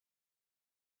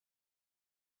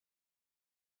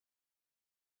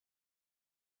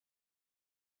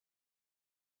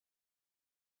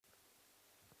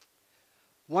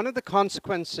One of the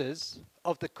consequences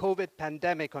of the COVID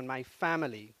pandemic on my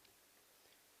family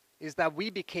is that we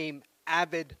became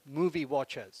avid movie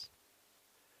watchers.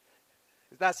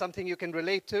 Is that something you can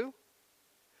relate to?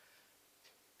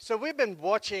 So we've been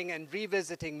watching and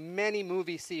revisiting many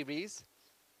movie series,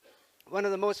 one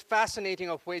of the most fascinating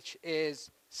of which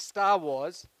is Star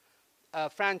Wars, a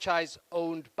franchise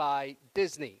owned by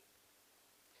Disney.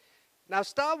 Now,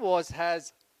 Star Wars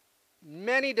has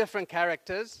many different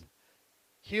characters,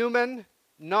 human,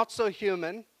 not so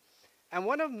human, and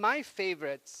one of my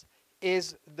favorites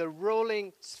is the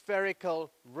rolling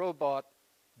spherical robot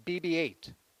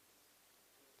BB-8.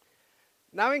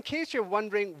 Now, in case you're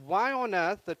wondering why on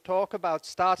earth the talk about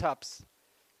startups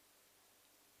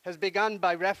has begun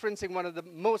by referencing one of the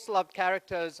most loved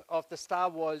characters of the Star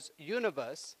Wars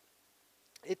universe,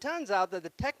 it turns out that the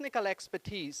technical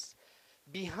expertise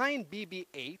behind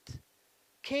BB-8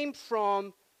 came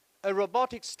from a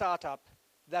robotics startup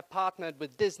that partnered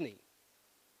with Disney.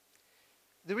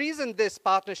 The reason this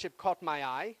partnership caught my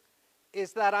eye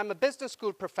is that I'm a business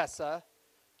school professor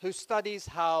who studies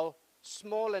how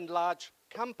small and large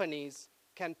companies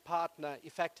can partner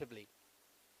effectively.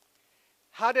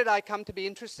 How did I come to be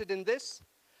interested in this?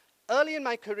 Early in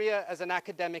my career as an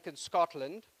academic in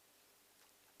Scotland,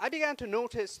 I began to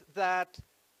notice that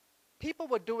people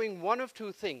were doing one of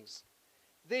two things.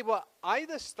 They were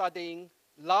either studying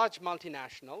large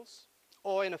multinationals,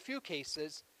 or in a few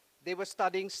cases, they were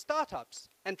studying startups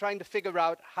and trying to figure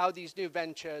out how these new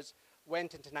ventures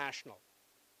went international.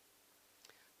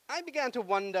 I began to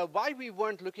wonder why we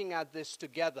weren't looking at this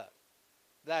together.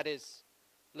 That is,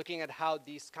 looking at how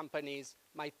these companies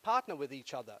might partner with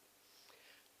each other.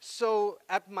 So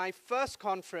at my first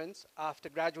conference, after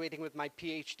graduating with my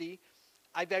PhD,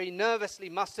 I very nervously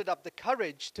mustered up the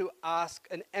courage to ask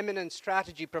an eminent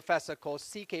strategy professor called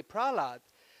C.K. Prahlad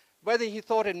whether he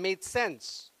thought it made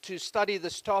sense to study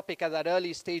this topic at that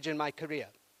early stage in my career.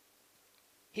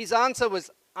 His answer was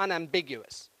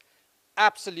unambiguous,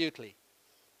 absolutely.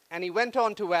 And he went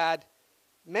on to add,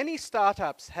 many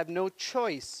startups have no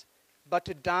choice but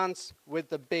to dance with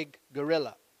the big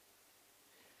gorilla.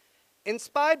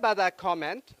 Inspired by that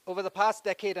comment, over the past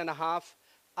decade and a half,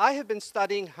 I have been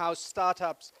studying how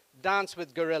startups dance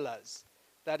with gorillas,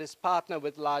 that is, partner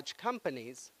with large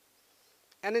companies.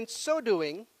 And in so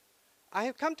doing, I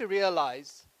have come to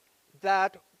realize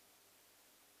that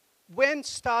when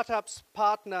startups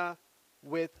partner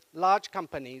with large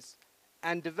companies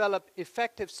and develop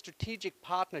effective strategic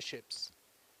partnerships,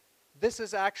 this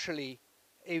is actually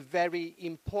a very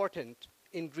important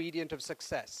ingredient of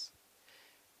success.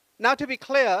 Now, to be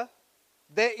clear,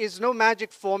 there is no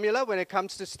magic formula when it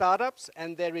comes to startups,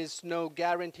 and there is no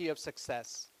guarantee of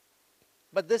success.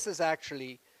 But this is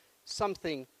actually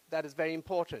something that is very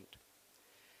important.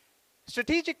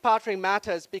 Strategic partnering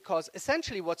matters because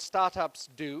essentially what startups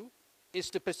do is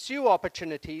to pursue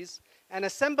opportunities and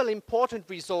assemble important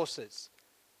resources,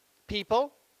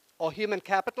 people or human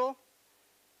capital,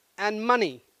 and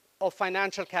money or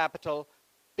financial capital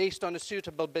based on a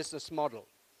suitable business model.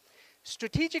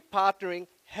 Strategic partnering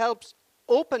helps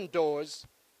open doors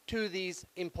to these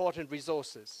important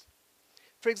resources.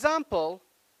 For example,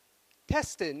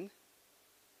 TEDxTianshanPark,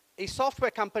 a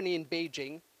software company in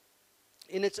Beijing,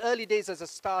 in its early days as a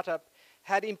startup,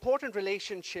 had important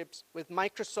relationships with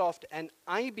Microsoft and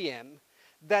IBM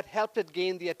that helped it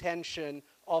gain the attention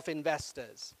of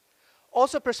investors.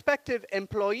 Also, prospective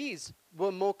employees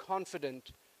were more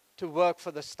confident to work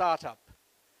for the startup.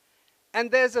 And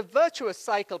there's a virtuous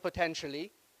cycle,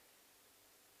 potentially.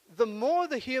 The more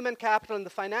the human capital and the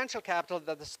financial capital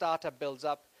that the startup builds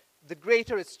up, the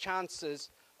greater its chances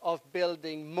of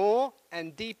building more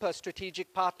and deeper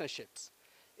strategic partnerships.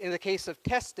 In the case of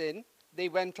TEDxTianshanPark, they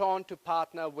went on to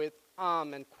partner with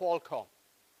ARM and Qualcomm.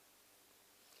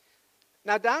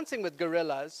 Now, dancing with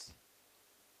gorillas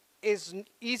is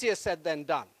easier said than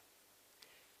done.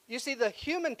 You see, the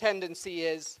human tendency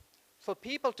is for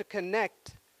people to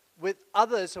connect with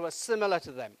others who are similar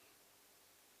to them.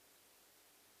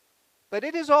 But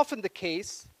it is often the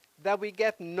case that we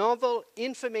get novel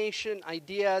information,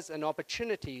 ideas, and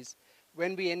opportunities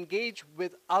when we engage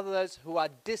with others who are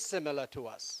dissimilar to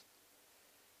us.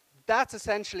 That's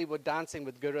essentially what dancing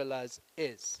with gorillas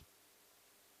is.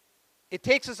 It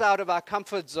takes us out of our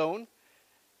comfort zone.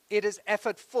 It is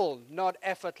effortful, not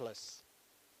effortless.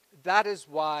 That is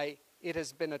why it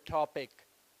has been a topic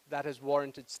that has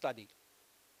warranted study.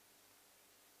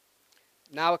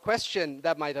 Now, a question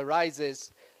that might arise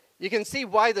is, you can see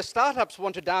why the startups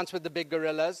want to dance with the big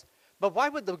gorillas, but why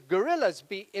would the gorillas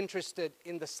be interested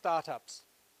in the startups?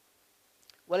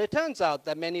 Well, it turns out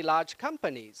that many large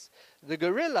companies, the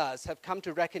gorillas, have come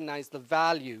to recognize the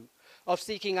value of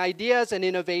seeking ideas and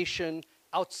innovation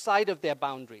outside of their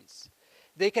boundaries.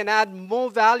 They can add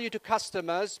more value to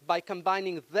customers by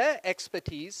combining their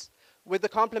expertise with the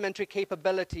complementary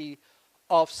capability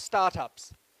of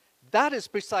startups. That is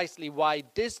precisely why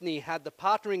Disney had the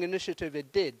partnering initiative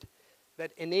it did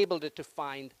that enabled it to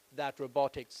find that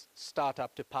robotics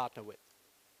startup to partner with.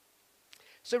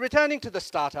 So returning to the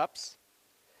startups,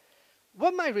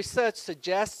 what my research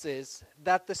suggests is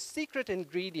that the secret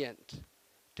ingredient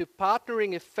to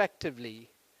partnering effectively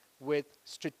with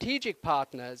strategic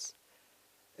partners,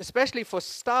 especially for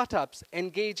startups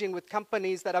engaging with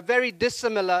companies that are very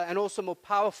dissimilar and also more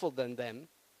powerful than them,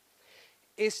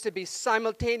 is to be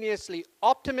simultaneously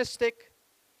optimistic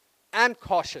and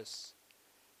cautious.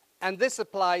 And this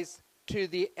applies to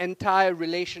the entire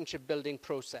relationship building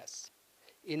process,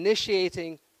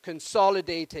 initiating,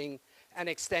 consolidating, and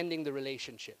extending the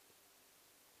relationship.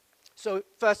 So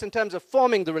first, in terms of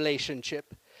forming the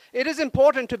relationship, it is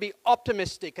important to be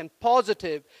optimistic and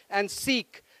positive and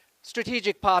seek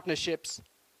strategic partnerships,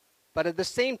 but at the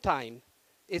same time,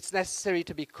 it's necessary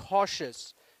to be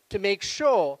cautious to make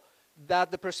sure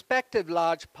that the prospective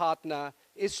large partner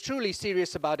is truly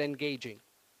serious about engaging.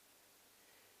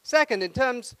 Second, in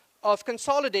terms of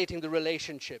consolidating the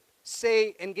relationship,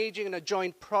 say engaging in a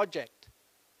joint project,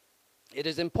 it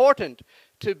is important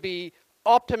to be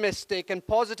optimistic and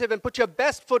positive and put your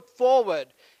best foot forward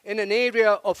in an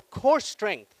area of core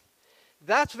strength.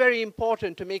 That's very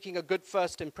important to making a good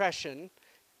first impression,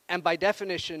 and by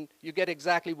definition, you get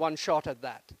exactly one shot at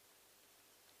that.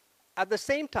 At the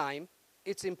same time,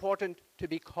 it's important to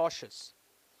be cautious.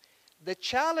 The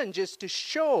challenge is to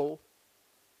show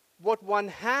what one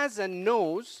has and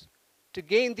knows to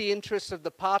gain the interest of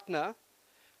the partner,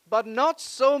 but not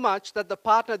so much that the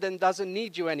partner then doesn't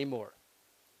need you anymore.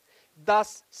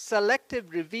 Thus,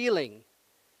 selective revealing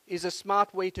is a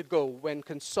smart way to go when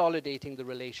consolidating the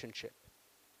relationship.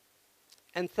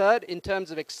 And third, in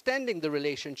terms of extending the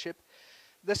relationship,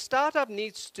 the startup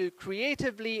needs to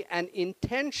creatively and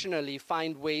intentionally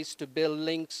find ways to build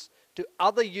links to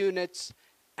other units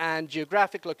and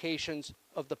geographic locations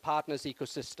of the partner's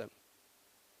ecosystem.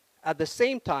 At the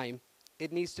same time,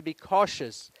 it needs to be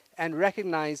cautious and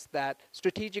recognize that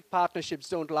strategic partnerships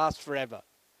don't last forever.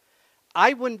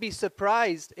 I wouldn't be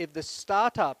surprised if the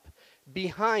startup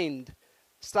behind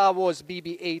Star Wars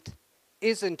BB-8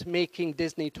 isn't making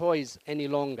Disney toys any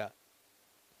longer.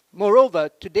 Moreover,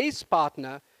 today's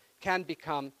partner can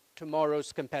become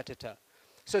tomorrow's competitor.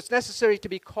 So it's necessary to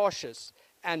be cautious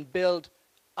and build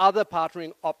other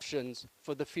partnering options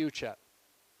for the future.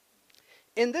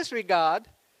 In this regard,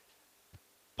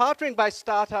 partnering by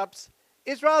startups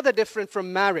is rather different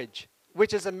from marriage,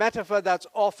 which is a metaphor that's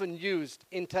often used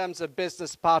in terms of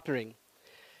business partnering.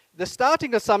 The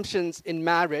starting assumptions in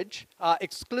marriage are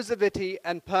exclusivity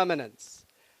and permanence.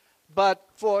 But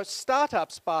for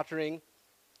startups partnering,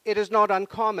 it is not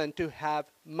uncommon to have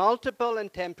multiple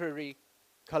and temporary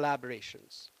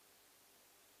collaborations.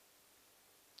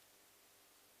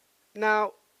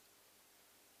 Now,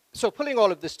 so pulling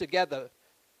all of this together,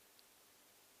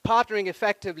 partnering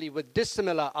effectively with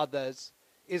dissimilar others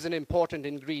is an important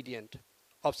ingredient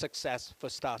of success for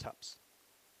startups.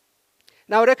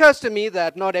 Now, it occurs to me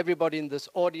that not everybody in this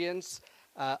audience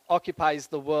occupies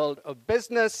the world of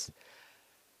business.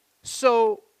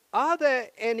 So, are there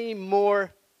any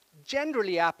more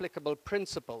generally applicable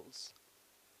principles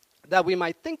that we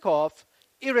might think of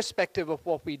irrespective of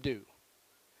what we do?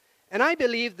 And I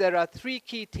believe there are three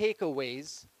key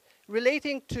takeaways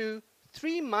relating to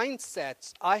three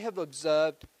mindsets I have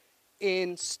observed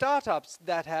in startups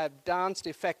that have danced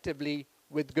effectively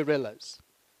with gorillas.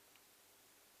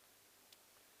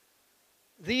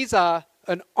 These are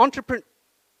an entrepreneurial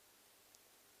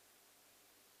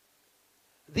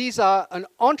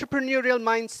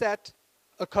mindset,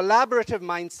 a collaborative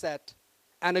mindset,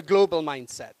 and a global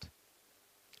mindset.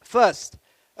 First,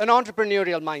 an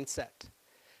entrepreneurial mindset.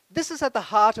 This is at the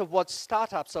heart of what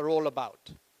startups are all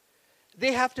about.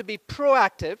 They have to be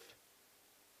proactive,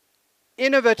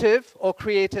 innovative or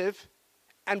creative,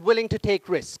 and willing to take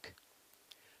risk.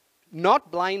 Not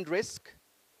blind risk,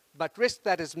 but risk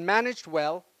that is managed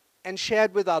well and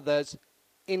shared with others,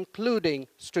 including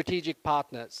strategic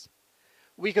partners.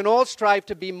 We can all strive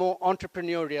to be more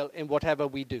entrepreneurial in whatever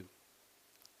we do.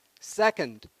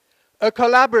 Second, a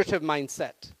collaborative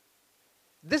mindset.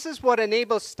 This is what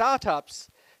enables startups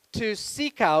to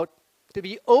seek out, to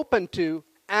be open to,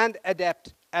 and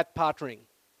adept at partnering.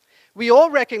 We all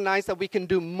recognize that we can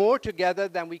do more together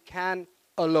than we can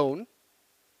alone,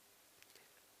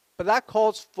 but that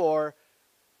calls for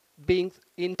being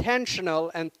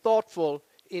intentional and thoughtful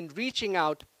in reaching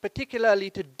out, particularly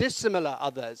to dissimilar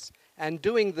others, and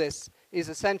doing this is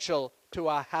essential to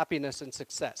our happiness and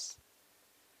success.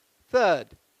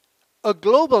 Third, a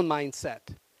global mindset.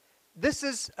 This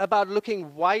is about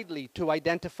looking widely to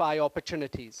identify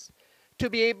opportunities, to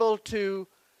be able to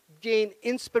gain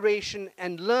inspiration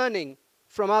and learning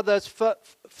from others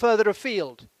further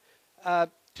afield,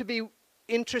 to be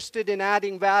interested in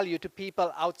adding value to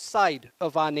people outside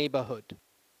of our neighborhood.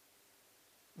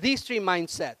 These three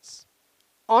mindsets,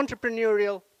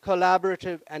 entrepreneurial,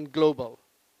 collaborative, and global,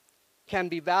 can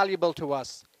be valuable to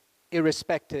us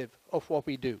irrespective of what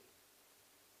we do.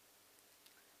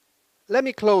 Let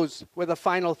me close with a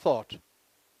final thought.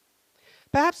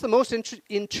 Perhaps the most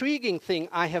intriguing thing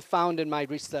I have found in my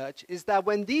research is that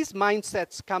when these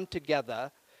mindsets come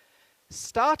together,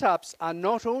 startups are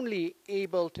not only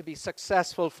able to be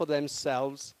successful for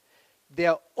themselves, they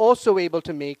are also able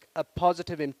to make a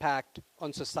positive impact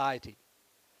on society.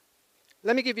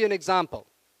 Let me give you an example.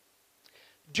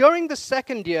 During the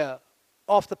second year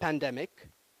of the pandemic,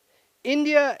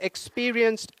 India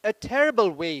experienced a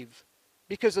terrible wave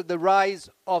because of the rise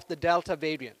of the Delta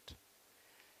variant.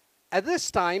 At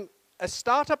this time, a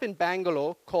startup in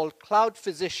Bangalore called Cloud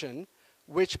Physician,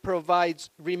 which provides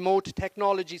remote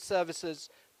technology services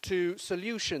to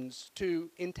solutions to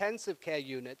intensive care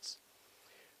units,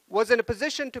 was in a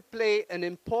position to play an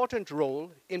important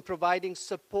role in providing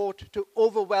support to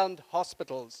overwhelmed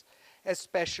hospitals,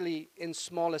 especially in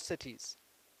smaller cities.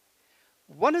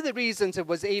 One of the reasons it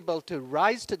was able to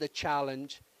rise to the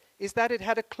challenge is that it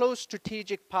had a close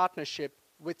strategic partnership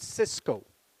with Cisco,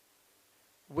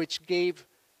 which gave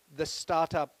the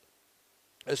startup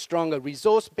a stronger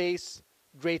resource base,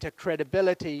 greater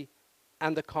credibility,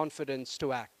 and the confidence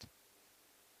to act.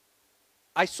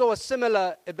 I saw a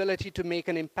similar ability to make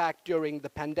an impact during the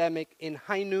pandemic in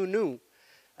Hainunu,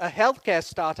 a healthcare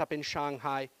startup in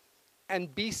Shanghai,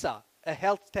 and Bisa, a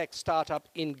health tech startup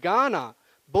in Ghana,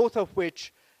 both of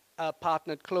which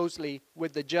partnered closely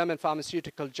with the German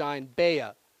pharmaceutical giant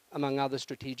Bayer, among other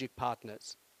strategic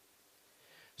partners.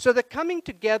 So the coming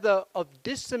together of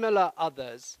dissimilar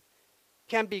others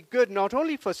can be good not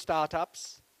only for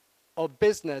startups or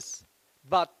business,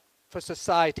 but for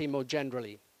society more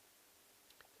generally.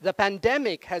 The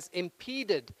pandemic has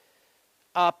impeded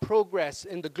our progress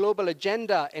in the global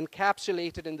agenda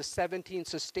encapsulated in the 17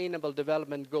 Sustainable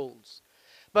Development Goals.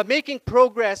 But making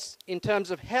progress in terms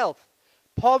of health,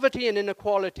 poverty and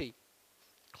inequality,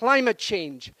 climate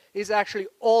change is actually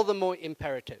all the more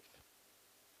imperative.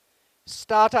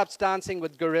 Startups dancing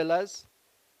with gorillas,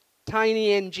 tiny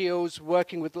NGOs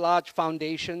working with large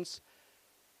foundations,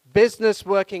 business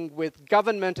working with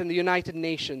government and the United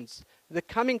Nations, the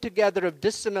coming together of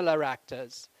dissimilar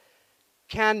actors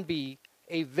can be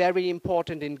a very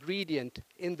important ingredient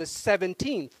in the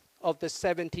 17th of the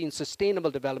 17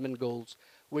 Sustainable Development Goals,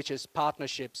 which is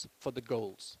partnerships for the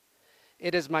goals.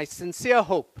 It is my sincere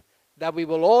hope that we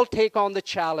will all take on the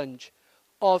challenge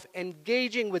of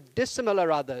engaging with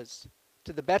dissimilar others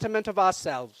to the betterment of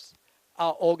ourselves,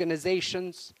 our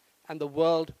organizations, and the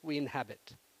world we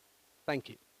inhabit. Thank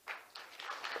you.